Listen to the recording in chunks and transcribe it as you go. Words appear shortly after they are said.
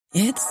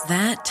It's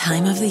that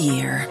time of the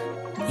year.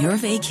 Your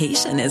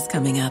vacation is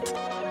coming up.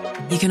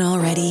 You can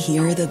already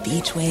hear the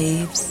beach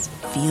waves,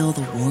 feel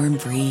the warm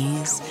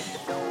breeze,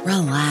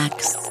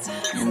 relax,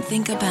 and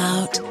think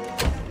about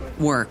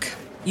work.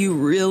 You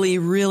really,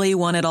 really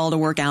want it all to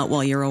work out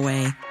while you're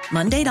away.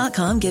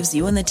 Monday.com gives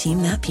you and the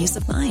team that peace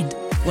of mind.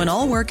 When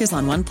all work is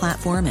on one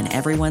platform and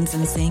everyone's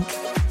in sync,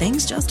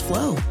 things just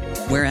flow.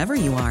 Wherever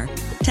you are,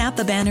 tap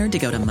the banner to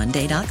go to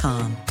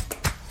Monday.com.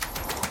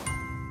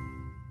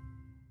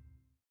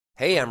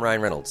 Hey, I'm Ryan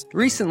Reynolds.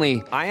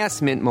 Recently, I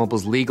asked Mint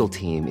Mobile's legal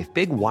team if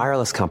big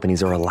wireless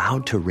companies are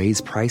allowed to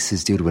raise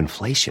prices due to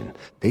inflation.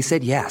 They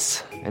said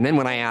yes. And then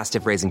when I asked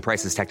if raising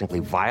prices technically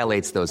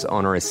violates those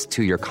onerous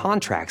two-year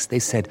contracts, they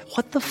said,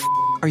 "What the f***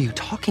 are you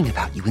talking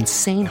about, you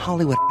insane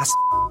Hollywood ass?"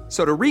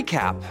 So to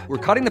recap, we're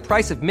cutting the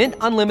price of Mint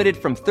Unlimited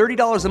from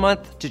 $30 a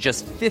month to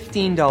just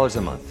 $15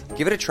 a month.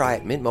 Give it a try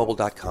at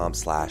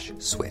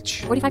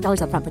mintmobile.com/switch.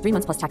 $45 up front for 3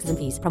 months plus taxes and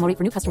fees. Promo rate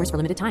for new customers for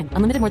limited time.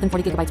 Unlimited more than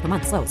 40 gigabytes per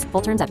month. Slows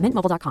full terms at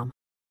mintmobile.com.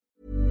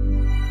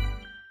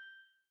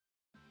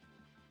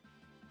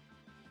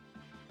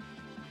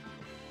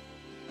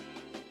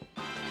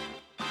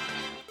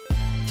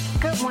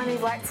 Good morning,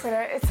 Black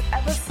Twitter. It's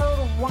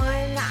episode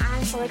 1.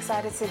 I'm so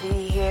excited to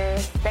be here.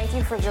 Thank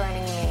you for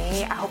joining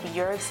me. I hope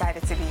you're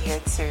excited to be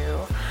here too.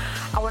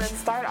 I want to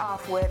start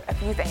off with a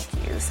few thank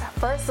yous.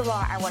 First of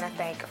all, I want to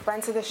thank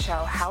friends of the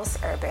show, House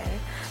Urban.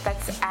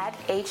 That's at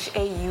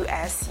HAUSURBAN.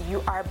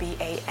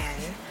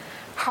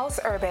 House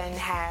Urban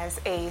has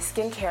a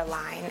skincare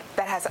line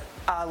that has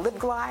a lip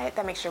glide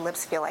that makes your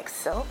lips feel like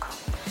silk.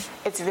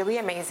 It's really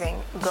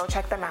amazing. Go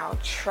check them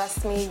out.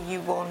 Trust me,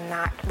 you will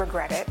not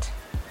regret it.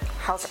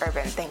 House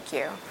Urban, thank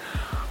you.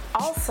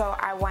 Also,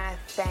 I want to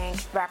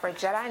thank rapper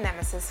Jedi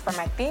Nemesis for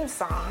my theme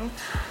song.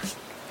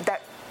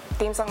 That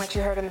theme song that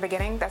you heard in the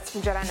beginning, that's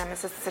from Jedi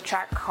Nemesis. It's a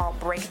track called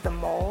Break the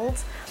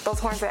Mold. Those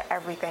horns are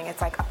everything.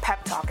 It's like a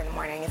pep talk in the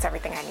morning. It's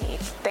everything I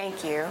need.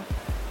 Thank you.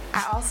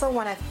 I also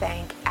want to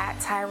thank at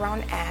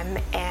Tyrone M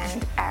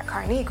and at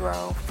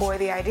Carnegro for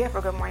the idea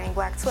for Good Morning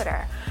Black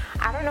Twitter.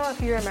 I don't know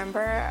if you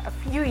remember, a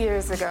few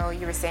years ago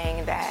you were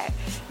saying that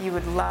you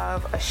would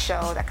love a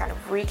show that kind of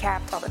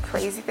recapped all the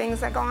crazy things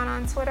that go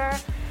on Twitter.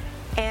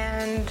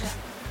 And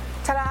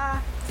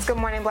ta-da, it's Good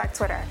Morning Black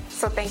Twitter.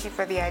 So thank you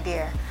for the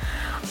idea.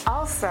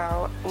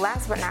 Also,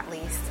 last but not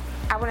least,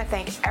 I want to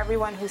thank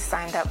everyone who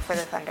signed up for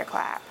the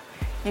Thunderclap.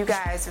 You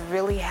guys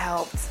really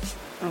helped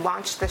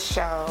launch the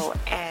show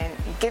and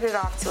get it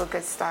off to a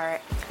good start.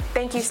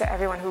 Thank you to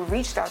everyone who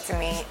reached out to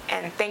me,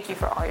 and thank you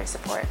for all your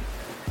support.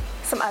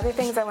 Some other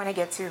things I want to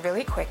get to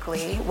really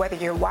quickly. Whether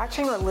you're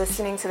watching or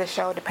listening to the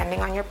show,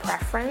 depending on your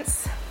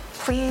preference,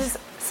 please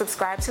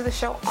subscribe to the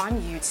show on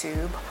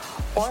YouTube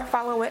or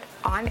follow it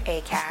on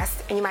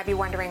Acast. And you might be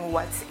wondering,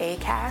 what's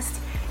Acast?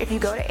 If you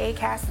go to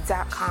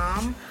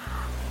acast.com,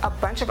 a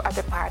bunch of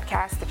other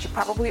podcasts that you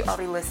probably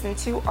already listened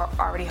to are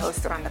already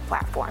hosted on the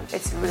platform.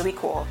 It's really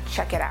cool.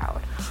 Check it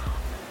out.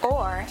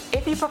 Or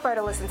if you prefer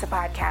to listen to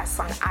podcasts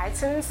on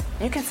iTunes,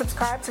 you can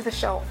subscribe to the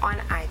show on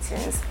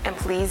iTunes, and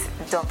please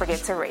don't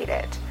forget to rate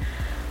it.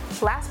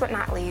 Last but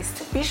not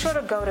least, be sure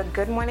to go to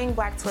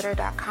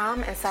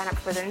goodmorningblackTwitter.com and sign up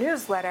for the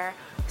newsletter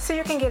so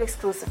you can get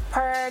exclusive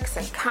perks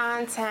and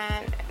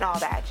content and all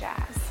that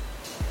jazz.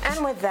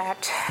 And with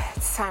that,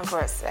 it's time for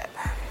a sip.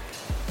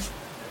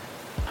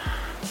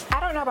 I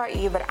don't know about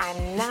you, but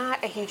I'm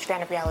not a huge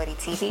fan of reality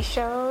TV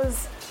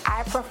shows.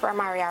 I prefer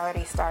my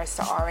reality stars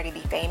to already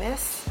be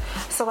famous.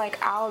 So like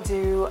I'll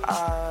do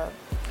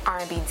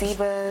R&B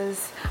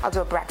Divas, I'll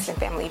do a Braxton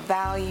Family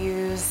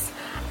Values.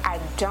 I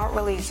don't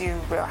really do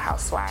Real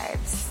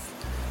Housewives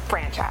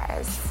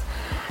franchise.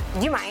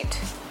 You might,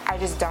 I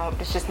just don't,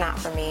 it's just not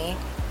for me.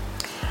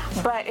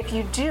 But if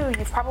you do,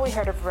 you've probably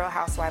heard of Real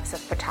Housewives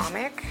of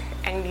Potomac,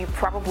 and you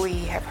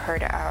probably have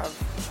heard of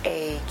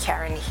a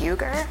Karen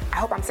Huger. I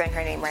hope I'm saying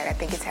her name right. I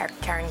think it's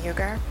Karen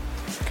Huger.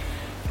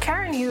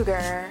 Karen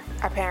Huger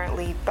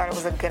apparently thought it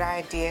was a good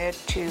idea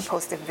to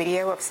post a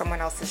video of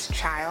someone else's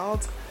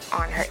child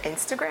on her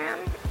Instagram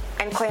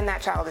and claim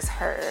that child is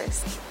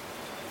hers.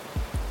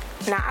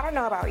 Now, I don't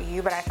know about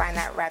you, but I find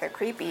that rather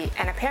creepy,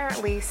 and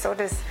apparently so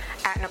does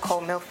at Nicole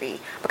Milfy,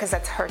 because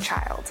that's her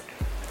child.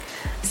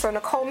 So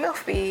Nicole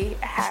Milfy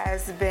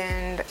has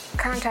been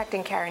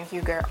contacting Karen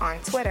Huger on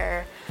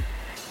Twitter,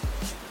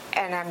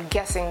 and I'm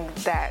guessing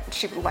that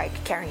she would like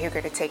Karen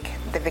Huger to take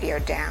the video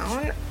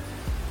down.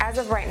 As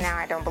of right now,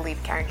 I don't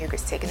believe Karen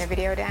Huger's taken the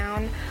video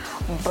down,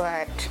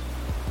 but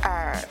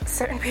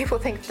certain people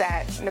think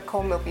that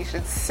Nicole Milfy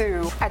should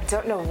sue. I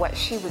don't know what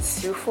she would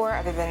sue for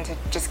other than to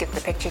just get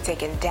the picture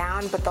taken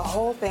down, but the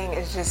whole thing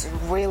is just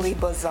really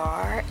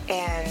bizarre,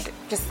 and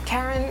just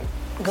Karen,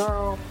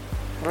 girl,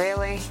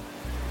 really?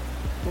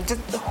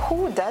 Just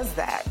who does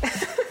that?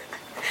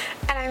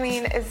 And I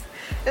mean, is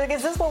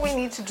this what we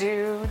need to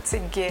do to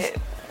get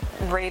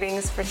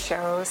ratings for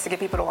shows, to get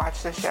people to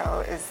watch the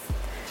show, is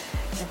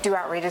do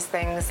outrageous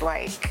things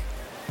like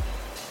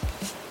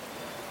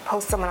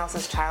post someone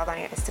else's child on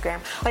your Instagram?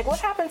 Like, what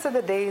happened to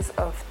the days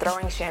of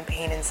throwing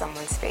champagne in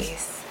someone's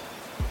face?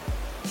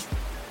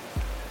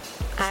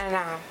 I don't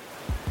know.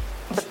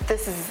 But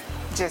this is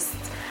just,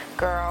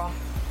 girl.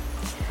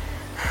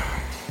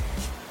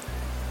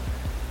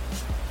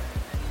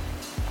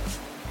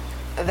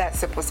 That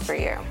sip was for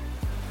you.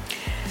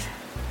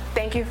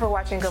 Thank you for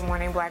watching Good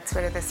Morning Black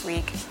Twitter this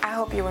week. I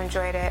hope you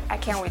enjoyed it. I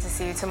can't wait to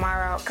see you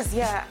tomorrow, because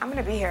yeah, I'm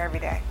going to be here every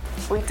day.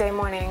 Weekday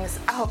mornings,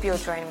 I hope you'll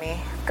join me.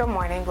 Good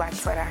Morning Black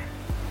Twitter.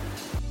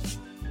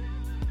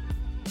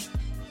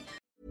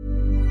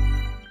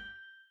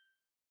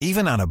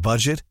 Even on a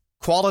budget,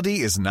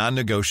 quality is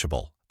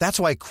non-negotiable. That's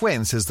why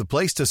Quince is the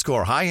place to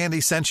score high-end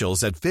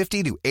essentials at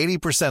 50 to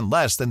 80%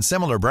 less than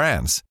similar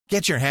brands.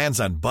 Get your hands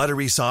on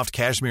buttery soft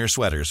cashmere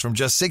sweaters from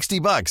just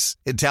 $60,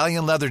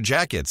 Italian leather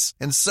jackets,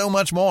 and so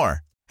much more.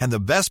 And the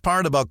best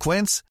part about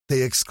Quince,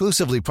 they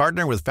exclusively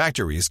partner with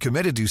factories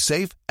committed to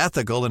safe,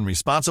 ethical, and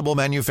responsible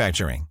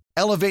manufacturing.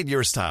 Elevate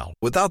your style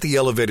without the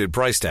elevated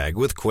price tag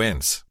with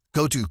Quince.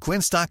 Go to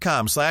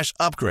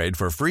quince.com/upgrade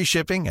for free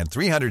shipping and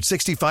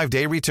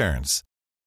 365-day returns.